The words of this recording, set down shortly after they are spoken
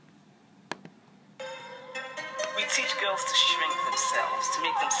teach girls to shrink themselves, to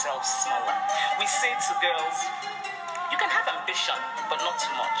make themselves smaller. We say to girls, you can have ambition, but not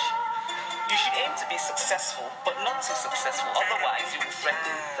too much. You should aim to be successful, but not too successful, otherwise you will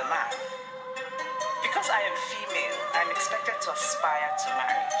threaten the man. Because I am female, I'm expected to aspire to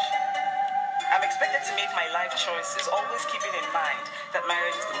marriage. I'm expected to make my life choices, always keeping in mind that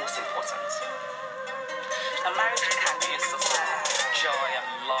marriage is the most important. A marriage can be a source of joy and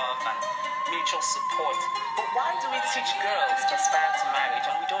love and mutual support. But why do we teach girls to aspire to marriage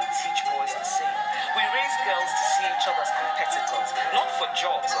and we don't teach boys the same? We raise girls to see each other as competitors, not for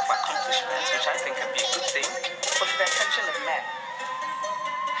jobs or for accomplishments, which I think can be a good thing, but for the attention of men.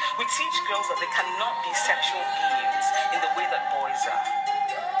 We teach girls that they cannot be sexual beings in the way that boys are.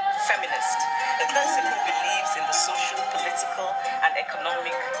 Feminist, a person who believes in the social, political, and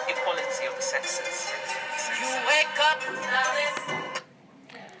economic equality of the sexes. You wake up.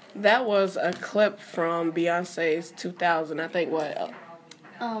 That was a clip from Beyonce's 2000, I think,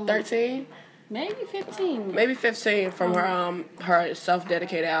 13? Maybe 15. Maybe 15 from her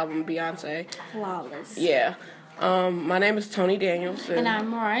self-dedicated album, Beyonce. Flawless. Yeah. My name is Tony Daniels. And I'm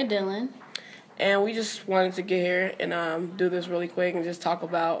Mariah Dillon. And we just wanted to get here and do this really quick and just talk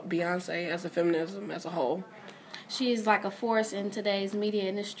about Beyonce as a feminism as a whole. She's like a force in today's media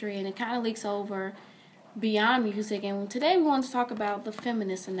industry, and it kind of leaks over beyond music. And today we want to talk about the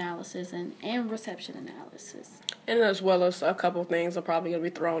feminist analysis and reception analysis. And as well as a couple of things are probably going to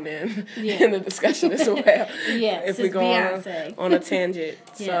be thrown in in the discussion as well. Yes, if we go on a tangent.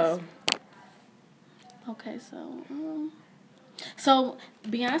 Yes. So. Okay, so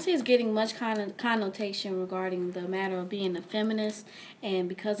Beyonce is getting much connotation regarding the matter of being a feminist, and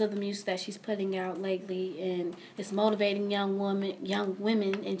because of the music that she's putting out lately, and it's motivating young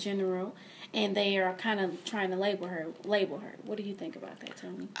women in general, and they are kind of trying to label her. What do you think about that,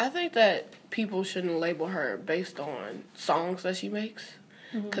 Tony? I think that people shouldn't label her based on songs that she makes.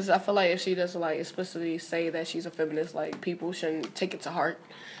 Because I feel like if she doesn't explicitly say that she's a feminist, people shouldn't take it to heart.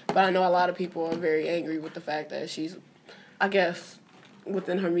 But I know a lot of people are very angry with the fact that she's, I guess,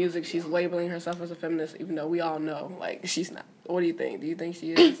 within her music, she's labeling herself as a feminist, even though we all know, she's not. What do you think? Do you think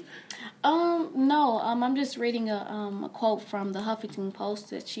she is? No. I'm just reading a quote from the Huffington Post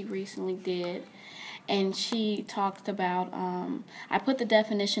that she recently did. And she talked about, I put the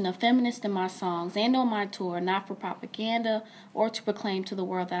definition of feminist in my songs and on my tour, not for propaganda or to proclaim to the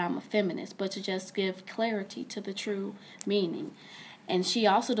world that I'm a feminist, but to just give clarity to the true meaning. And she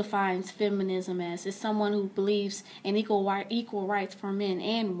also defines feminism as someone who believes in equal rights for men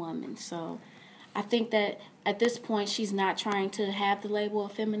and women. So I think that at this point she's not trying to have the label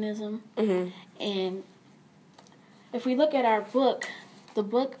of feminism. Mm-hmm. And if we look at our book, the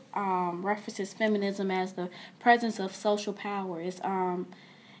book references feminism as the presence of social power. It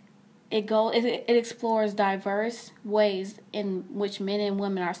explores diverse ways in which men and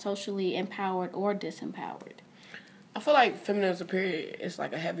women are socially empowered or disempowered. I feel like feminism, period, is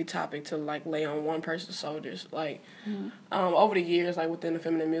a heavy topic to lay on one person's shoulders. Over the years, within the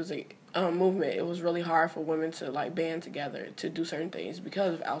feminine music movement, it was really hard for women to band together to do certain things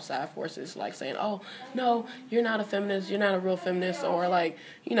because of outside forces saying, "Oh, no, you're not a feminist, you're not a real feminist," or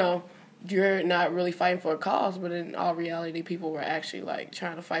you're not really fighting for a cause. But in all reality, people were actually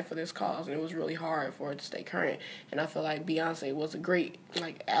trying to fight for this cause, and it was really hard for it to stay current. And I feel like Beyonce was a great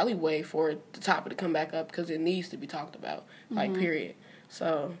alleyway for the topic to come back up because it needs to be talked about, period.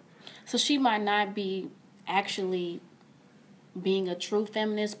 So she might not be actually being a true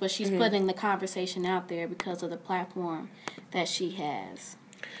feminist, but she's putting the conversation out there because of the platform that she has.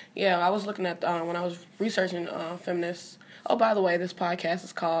 Yeah, I was looking at when I was researching feminists. Oh, by the way, this podcast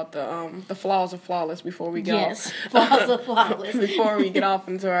is called the Flaws of Flawless. Before we go, Flaws of Flawless. Before we get off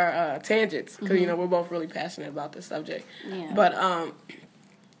into our tangents, because we're both really passionate about this subject. Yeah. But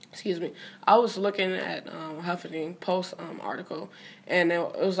excuse me, I was looking at Huffington Post article, and it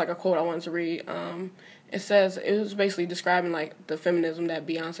was a quote I wanted to read. It says it was basically describing the feminism that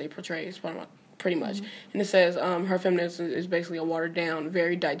Beyonce portrays, pretty much. And it says her feminism is basically a watered down,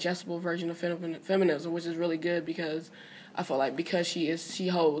 very digestible version of feminism, which is really good because I feel because she's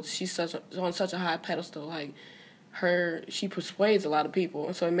on such a high pedestal, she persuades a lot of people,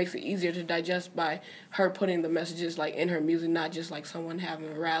 and so it makes it easier to digest by her putting the messages in her music, not just someone having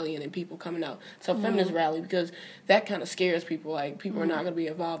a rally and then people coming out to a feminist rally, because that kind of scares people. People are not going to be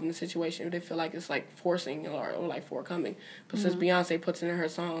involved in the situation if they feel it's forcing or forthcoming. But since Beyonce puts it in her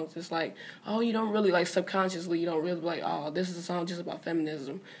songs, it's oh, you don't really subconsciously, you don't really oh, this is a song just about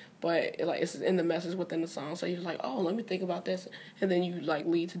feminism. But it's in the message within the song, so you're oh, let me think about this, and then you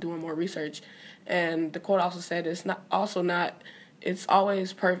lead to doing more research. And the quote also said it's not it's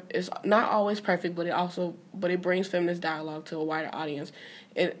always perfect. It's not always perfect, but it brings feminist dialogue to a wider audience.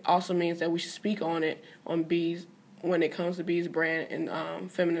 It also means that we should speak on it on B's when it comes to B's brand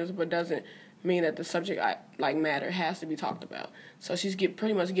and feminism, but doesn't mean that the subject matter has to be talked about. So she's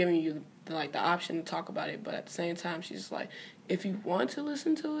pretty much giving you the option to talk about it, but at the same time she's just like, if you want to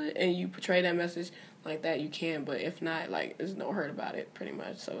listen to it and you portray that message like that, you can, but if not, there's no hurt about it, pretty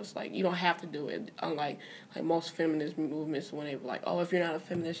much. So it's you don't have to do it, unlike most feminist movements when they're like, oh, if you're not a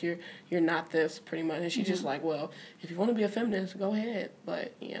feminist, you're not this, pretty much. And she's just like, well, if you want to be a feminist, go ahead.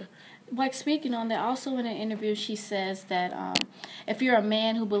 But yeah, speaking on that, also in an interview she says that if you're a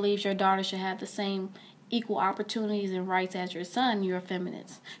man who believes your daughter should have the same equal opportunities and rights as your son, you're a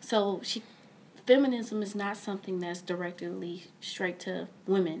feminist. So feminism is not something that's directly straight to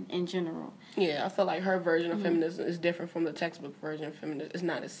women in general. Yeah, I feel like her version of feminism is different from the textbook version of feminism. It's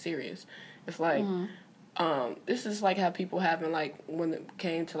not as serious. It's this is how people have in when it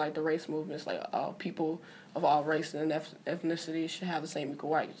came to the race movements, people of all races and ethnicities should have the same equal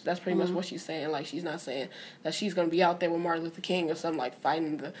rights. That's pretty much what she's saying. She's not saying that she's going to be out there with Martin Luther King or something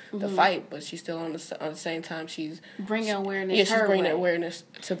fighting the fight, but she's still on the same time she's bringing awareness. Yeah, she's bringing awareness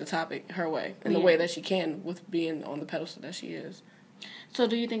to the topic her way, in the way that she can with being on the pedestal that she is. So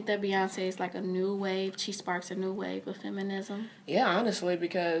do you think that Beyonce is a new wave? She sparks a new wave of feminism? Yeah, honestly,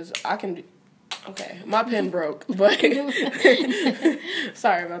 because I can. Okay, my pen broke, but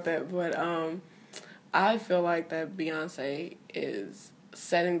sorry about that. But I feel like that Beyonce is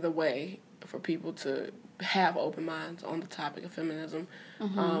setting the way for people to have open minds on the topic of feminism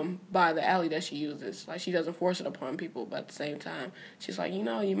by the alley that she uses. She doesn't force it upon people, but at the same time, she's like, you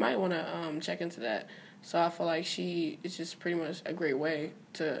might want to check into that. So I feel like she is just pretty much a great way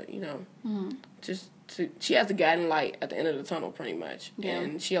to, she has the guiding light at the end of the tunnel, pretty much. Yeah.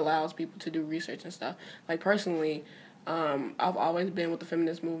 And she allows people to do research and stuff. Personally, I've always been with the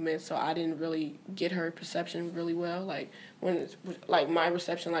feminist movement, so I didn't really get her perception really well. My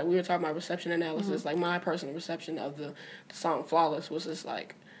reception, we were talking about reception analysis, my personal reception of the song Flawless was just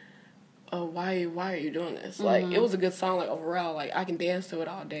oh, why are you doing this? It was a good song, overall, I can dance to it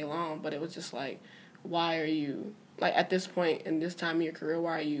all day long, but it was just why are you, at this point in this time of your career,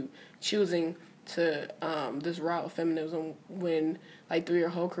 why are you choosing to this route of feminism when, through your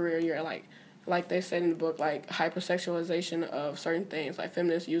whole career, you're like they said in the book, hypersexualization of certain things.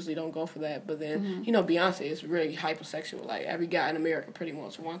 Feminists usually don't go for that, but then, Beyonce is really hypersexual. Every guy in America pretty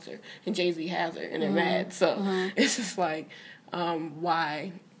much wants her, and Jay-Z has her, and they're mad. So it's just why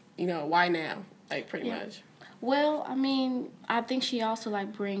now? Pretty much. Well, I think she also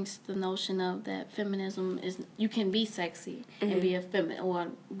brings the notion of that feminism is you can be sexy and be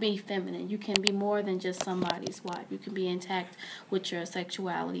be feminine. You can be more than just somebody's wife. You can be intact with your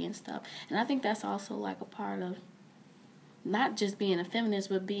sexuality and stuff. And I think that's also a part of not just being a feminist,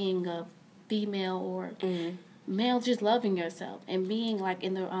 but being a female or male, just loving yourself and being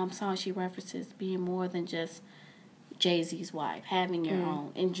in the song she references, being more than just Jay-Z's wife, having your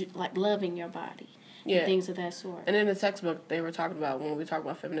own and loving your body. Yeah. And things of that sort. And in the textbook, they were talking about, when we talk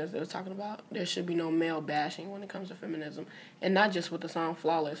about feminism, they were talking about there should be no male bashing when it comes to feminism. And not just with the song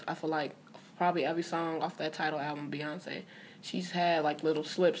Flawless. I feel probably every song off that title album, Beyonce, she's had little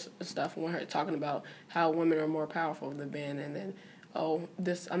slips and stuff when her talking about how women are more powerful than men. And then,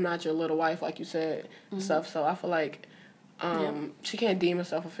 I'm not your little wife, like you said, stuff. So I feel she can't deem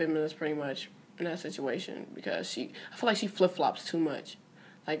herself a feminist pretty much in that situation because I feel she flip-flops too much.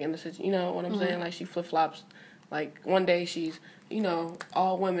 In the situation, you know what I'm saying? She flip-flops. One day she's,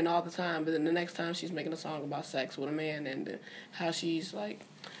 all women all the time, but then the next time she's making a song about sex with a man and how she's,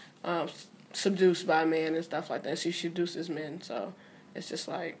 seduced by a man and stuff like that. She seduces men, so it's just,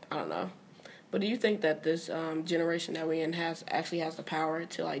 I don't know. But do you think that this generation that we're in actually has the power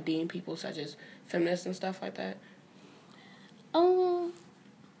to, deem people such as feminists and stuff like that?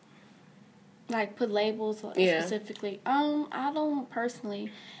 Put labels specifically. I don't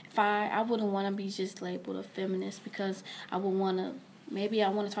personally. I wouldn't want to be just labeled a feminist because I would want to. Maybe I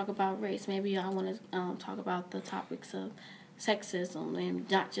want to talk about race. Maybe I want to talk about the topics of sexism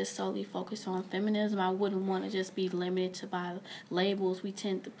and not just solely focus on feminism. I wouldn't want to just be limited to by labels. We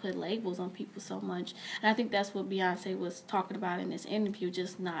tend to put labels on people so much, and I think that's what Beyonce was talking about in this interview.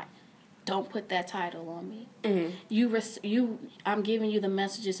 Just not. Don't put that title on me. Mm-hmm. I'm giving you the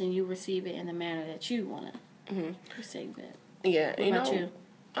messages, and you receive it in the manner that you want to receive it. Yeah, what about you?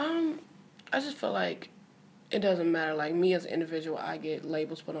 I just feel it doesn't matter. Me as an individual, I get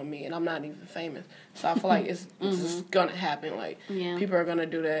labels put on me, and I'm not even famous. So I feel it's just gonna happen. People are gonna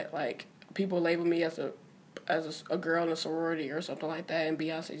do that. People label me as a girl in a sorority or something like that, and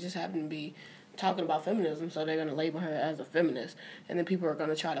Beyonce just happened to be talking about feminism, so they're going to label her as a feminist. And then people are going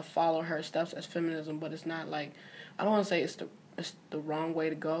to try to follow her steps as feminism, but it's not like, I don't want to say it's the wrong way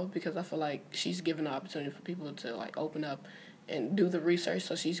to go, because I feel like she's given the opportunity for people to, like, open up and do the research,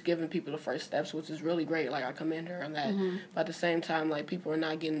 so she's giving people the first steps, which is really great. Like, I commend her on that. Mm-hmm. But at the same time, like, people are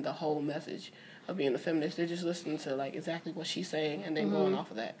not getting the whole message of being a feminist. They're just listening to, like, exactly what she's saying and then mm-hmm. going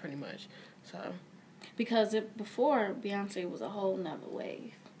off of that, pretty much. So, because before Beyonce was a whole nother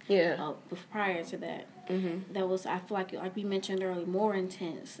wave. Yeah. Prior to that, mm-hmm. that was, I feel like we mentioned earlier, more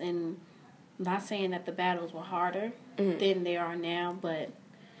intense. And I'm not saying that the battles were harder mm-hmm. than they are now, but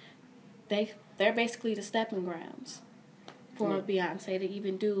they're basically the stepping grounds for mm-hmm. Beyonce to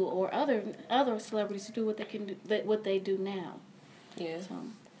even do, or other celebrities to do what they can do, what they do now. Yeah.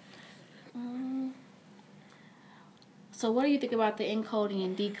 So what do you think about the encoding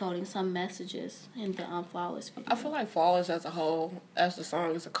and decoding some messages in the Flawless video? I feel like Flawless as a whole, as the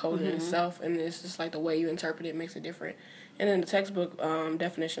song, is a code mm-hmm. in itself, and it's just like the way you interpret it makes it different. And then the textbook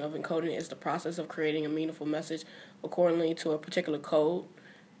definition of encoding is the process of creating a meaningful message accordingly to a particular code.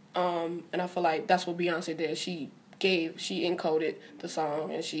 And I feel like that's what Beyonce did. She encoded the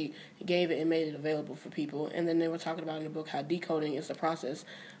song, and she gave it and made it available for people. And then they were talking about in the book how decoding is the process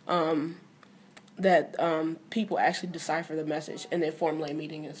that people actually decipher the message and then formulate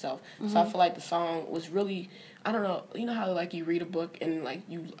meaning itself. Mm-hmm. So I feel like the song was really, I don't know, you know how like you read a book and like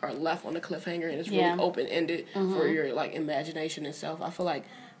you are left on a cliffhanger and it's really open-ended mm-hmm. for your like imagination itself. I feel like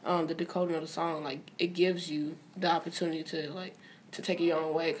the decoding of the song, like, it gives you the opportunity to take it your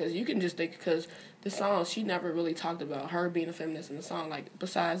own way, because you can just think, because the song, she never really talked about her being a feminist in the song, like,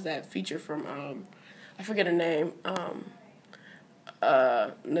 besides that feature from, I forget her name,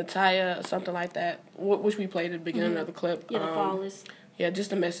 Natalia, something like that, which we played at the beginning mm-hmm. of the clip. Yeah, the Flawless. Yeah, just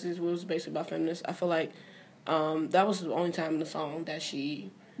the message was basically about feminists. I feel like that was the only time in the song that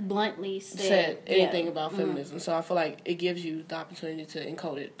she bluntly said anything about feminism. Mm-hmm. So I feel like it gives you the opportunity to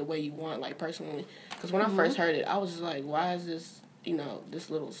encode it the way you want, like, personally. Because when mm-hmm. I first heard it, I was just like, why is this, this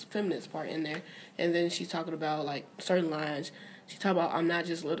little feminist part in there? And then she's talking about, like, certain lines. She talked about, I'm not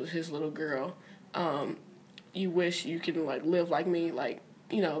just his little girl. You wish you could, like, live like me, like,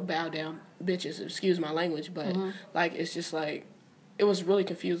 bow down bitches, excuse my language, but, mm-hmm. like, it's just, like, it was really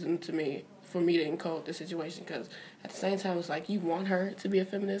confusing to me, for me to encode the situation, because at the same time, it's like, you want her to be a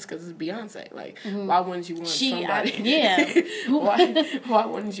feminist because it's Beyonce. Like, mm-hmm. why wouldn't you want somebody? Why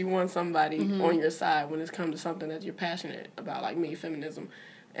wouldn't you want somebody mm-hmm. on your side when it's come to something that you're passionate about, like me, feminism?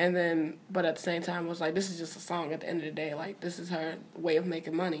 And then, but at the same time, it was like, this is just a song at the end of the day. Like, this is her way of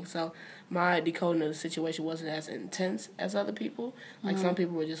making money. So my decoding of the situation wasn't as intense as other people. Like, mm-hmm. some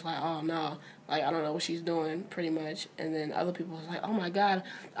people were just like, oh, no, like, I don't know what she's doing, pretty much. And then other people was like, oh, my God,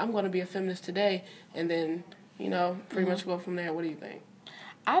 I'm going to be a feminist today. And then, pretty mm-hmm. much go from there. What do you think?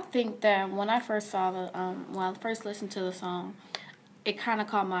 I think that when I first saw when I first listened to the song, it kind of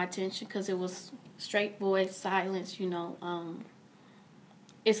caught my attention because it was straight voice, silence,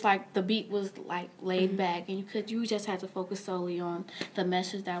 it's like the beat was like laid mm-hmm. back, and you just had to focus solely on the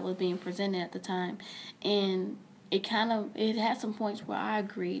message that was being presented at the time. And it had some points where I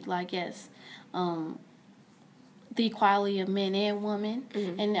agreed, like, yes, the equality of men and women,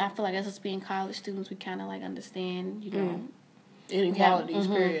 mm-hmm. and I feel like as us being college students, we kind of like understand, mm-hmm. inequalities,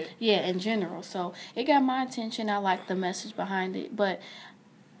 mm-hmm. period. Yeah, in general. So it got my attention. I liked the message behind it, but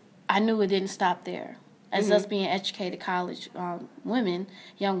I knew it didn't stop there. As mm-hmm. us being educated college women,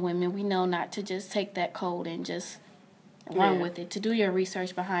 young women, we know not to just take that code and just run with it, to do your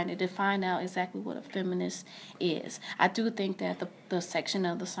research behind it, to find out exactly what a feminist is. I do think that the section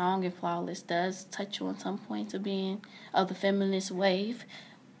of the song in Flawless does touch on some points of the feminist wave,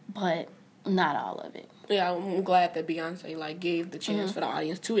 but not all of it. Yeah, I'm glad that Beyonce, like, gave the chance mm-hmm. for the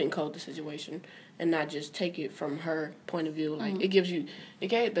audience to encode the situation and not just take it from her point of view. Like,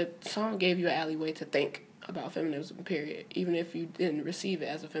 mm-hmm. The song gave you an alleyway to think about feminism, period, even if you didn't receive it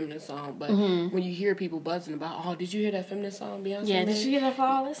as a feminist song. But mm-hmm. when you hear people buzzing about, oh, did you hear that feminist song Beyonce made? Did you hear that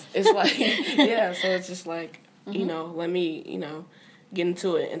Flawless? It's like, yeah, so it's just like, mm-hmm. Let me, get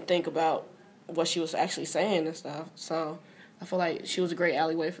into it and think about what she was actually saying and stuff. So I feel like she was a great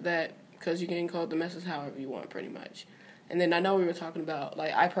alleyway for that, because you can encode the message however you want, pretty much. And then I know we were talking about,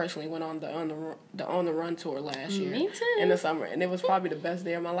 like, I personally went on the On the Run tour last year. Me too. In the summer, and it was probably the best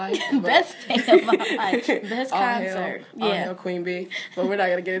day of my life. Best day of my life. Best concert. All hail Queen Bee. But we're not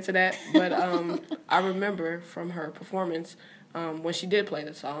gonna get into that. But I remember from her performance when she did play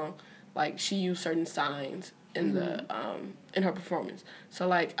the song, like, she used certain signs in the in her performance. So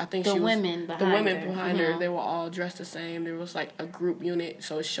like I think the she was women behind her, they were all dressed the same. There was like a group unit,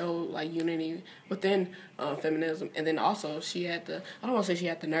 so it showed like unity within feminism. And then also she had I don't want to say she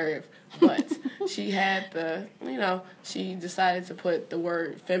had the nerve, but she had she decided to put the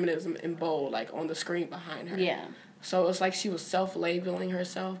word feminism in bold, like on the screen behind her. Yeah. So it's like she was self-labeling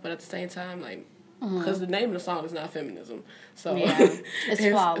herself, but at the same time, like, because the name of the song is not feminism, so yeah. It's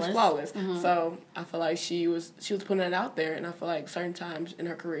flawless. It's flawless. So I feel like she was putting that out there, and I feel like certain times in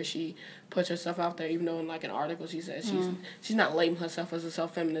her career she puts herself out there, even though in like an article she says she's not labeling herself as a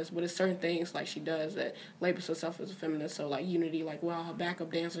self-feminist, but it's certain things like she does that labels herself as a feminist. So like Unity, like her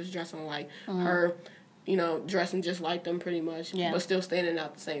backup dancers dressing like her. Dressing just like them pretty much, but still standing out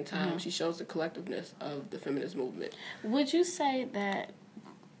at the same time. She shows the collectiveness of the feminist movement. Would you say that,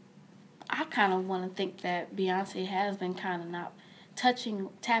 I kind of want to think that Beyonce has been kind of not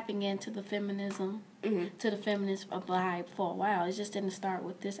tapping into the feminism, to the feminist vibe for a while. It just didn't start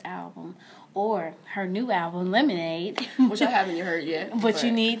with this album or her new album, Lemonade. Which I haven't heard yet. But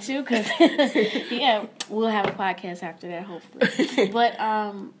you need to, because, we'll have a podcast after that, hopefully. But,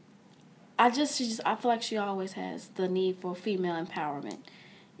 I feel like she always has the need for female empowerment.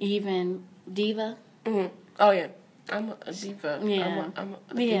 Even Diva. Mm-hmm. Oh, yeah. I'm a diva. Yeah. I'm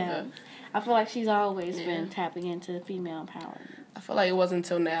a diva. I feel like she's always been tapping into female empowerment. I feel like it wasn't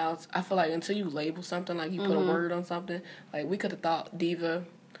until now. I feel like until you label something, like you put a word on something, like we could have thought diva.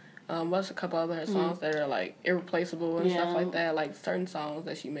 What's a couple other her songs that are like irreplaceable and stuff like that? Like certain songs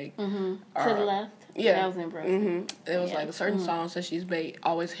that she make. Are, to the left. Yeah, that was impressive. It was like certain songs that she's made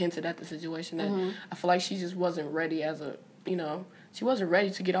always hinted at the situation that I feel like she just wasn't ready she wasn't ready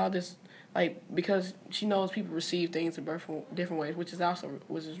to get all this, like, because she knows people receive things in different ways, which is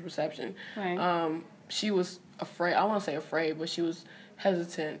reception. Right. She was afraid. I don't want to say afraid, but she was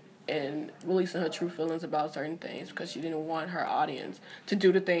hesitant in releasing her true feelings about certain things because she didn't want her audience to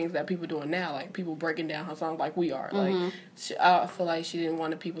do the things that people doing now, like people breaking down her songs like we are. Like, I feel like she didn't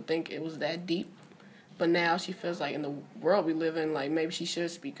want the people to think it was that deep. But now she feels like in the world we live in, like maybe she should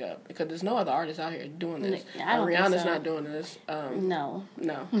speak up because there's no other artists out here doing this. Rihanna's not doing this. No,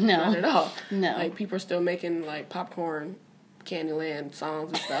 not at all. No, like people are still making like popcorn, Candyland songs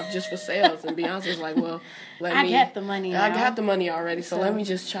and stuff just for sales, and Beyonce's like, well, I got the money. I got the money already, so let me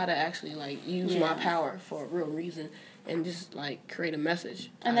just try to actually like use my power for a real reason and just like create a message.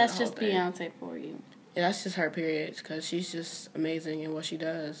 And that's just Beyonce for you. Yeah, that's just her period because she's just amazing in what she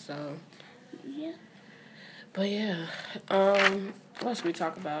does. So yeah. But yeah, what else we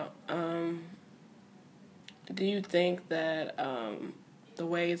talk about? Do you think that the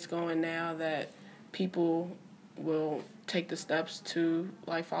way it's going now that people will take the steps to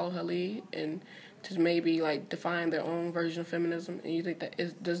like follow her lead and to maybe like define their own version of feminism? And you think that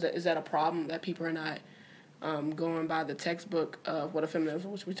is that a problem that people are not going by the textbook of what a feminist,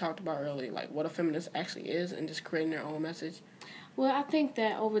 which we talked about earlier, like what a feminist actually is, and just creating their own message? Well, I think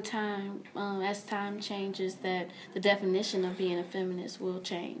that over time, as time changes, that the definition of being a feminist will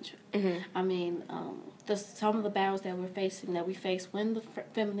change. I mean, some of the battles that we faced when the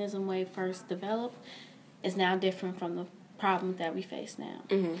feminism wave first developed, is now different from the problems that we face now.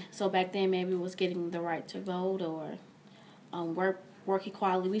 So back then, maybe it was getting the right to vote or work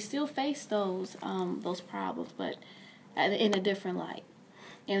equality. We still face those problems, but in a different light.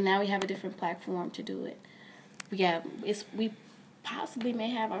 And now we have a different platform to do it. We possibly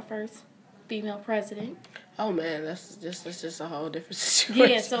may have our first female president. Oh man, that's just a whole different situation.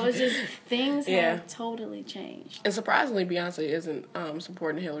 Yeah, so it's just things have totally changed. And surprisingly, Beyonce isn't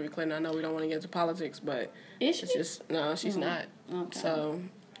supporting Hillary Clinton. I know we don't want to get into politics, but she's not. Okay. So,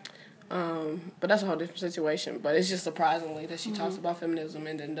 but that's a whole different situation. But it's just surprisingly that she talks about feminism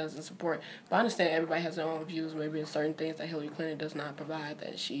and then doesn't support. But I understand everybody has their own views. Maybe in certain things that Hillary Clinton does not provide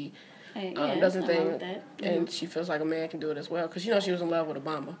that she. Doesn't think, and she feels like a man can do it as well because she was in love with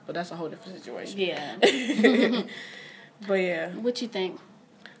Obama, but that's a whole different situation. Yeah. But yeah, what you think?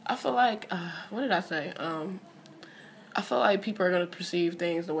 I feel like what did I say? I feel like people are gonna perceive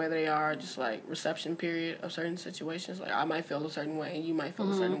things the way they are, just like reception period of certain situations. Like I might feel a certain way, and you might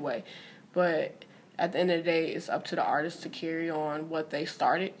feel a certain way, but at the end of the day, it's up to the artist to carry on what they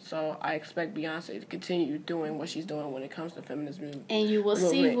started. So I expect Beyonce to continue doing what she's doing when it comes to feminism. And you will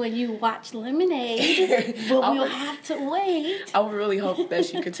see when you watch Lemonade, but we'll have to wait. I would really hope that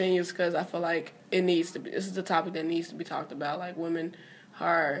she continues because I feel like it needs to be. This is a topic that needs to be talked about. Like women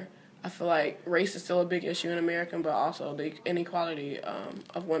are. I feel like race is still a big issue in America, but also the inequality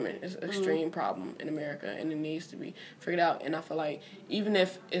of women is an extreme problem in America, and it needs to be figured out. And I feel like even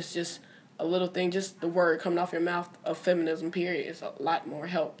if it's just a little thing, just the word coming off your mouth of feminism, period, is a lot more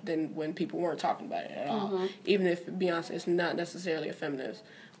help than when people weren't talking about it at all. Even if Beyonce is not necessarily a feminist.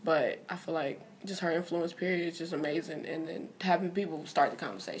 But I feel like just her influence, period, is just amazing. And then having people start the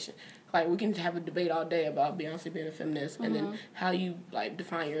conversation. Like, we can have a debate all day about Beyonce being a feminist, and then how you, like,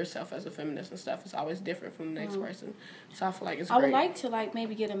 define yourself as a feminist and stuff is always different from the next person. So I feel like it's great. I would like to, like,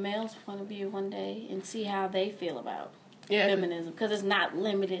 maybe get a male's point of view one day and see how they feel about feminism. Because it's not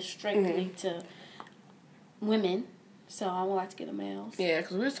limited strictly to women. So I would like to get a male's. Yeah,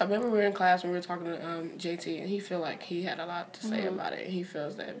 because remember we were in class and we were talking to JT, and he felt like he had a lot to say about it. He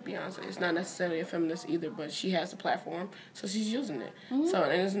feels that Beyonce is not necessarily a feminist either, but she has a platform, so she's using it. So,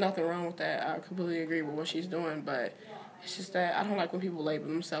 and there's nothing wrong with that. I completely agree with what she's doing, but it's just that I don't like when people label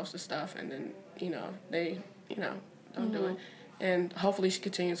themselves to stuff and then, they, don't do it. And hopefully she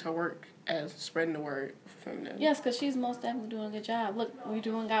continues her work as spreading the word for feminism. Yes, because she's most definitely doing a good job. Look, we're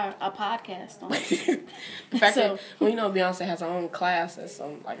doing a podcast on it. The fact that, Beyonce has her own class at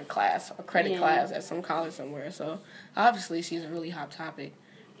some, like a credit class at some college somewhere. So, obviously, she's a really hot topic,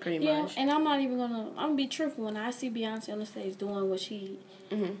 pretty much. Yeah, and I'm not even I'm going to be truthful. When I see Beyonce on the stage doing what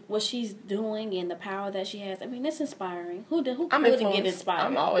she's doing and the power that she has, I mean, it's inspiring. Who wouldn't get inspired?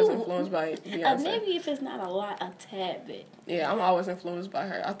 I'm always influenced by Beyonce. Maybe if it's not a tad bit. Yeah, I'm always influenced by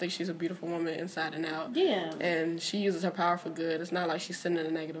her. I think she's a beautiful woman inside and out. Yeah. And she uses her power for good. It's not like she's sending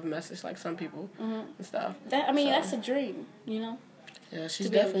a negative message like some people and stuff. That's a dream, Yeah, she's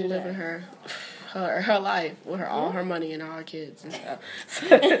definitely living her life with all her money and all her kids and stuff.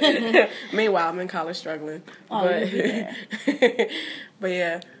 Meanwhile, I'm in college struggling. But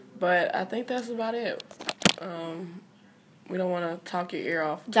I think that's about it. We don't want to talk your ear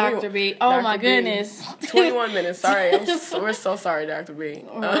off. Dr. B. Oh, Dr. my B. goodness. 21 minutes. Sorry. We're so sorry, Dr. B.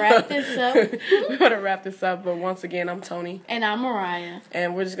 Wrap this up. We're going to wrap this up. But once again, I'm Tony. And I'm Mariah.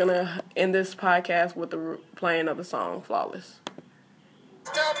 And we're just going to end this podcast with the playing of the song, Flawless.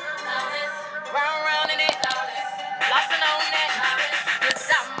 Stop. Round in it. Flossing on it. Your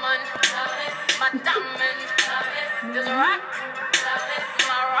diamond. My diamond. There's a rock.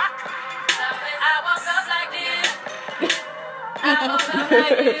 My rock. I woke up like this. I woke up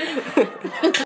like this.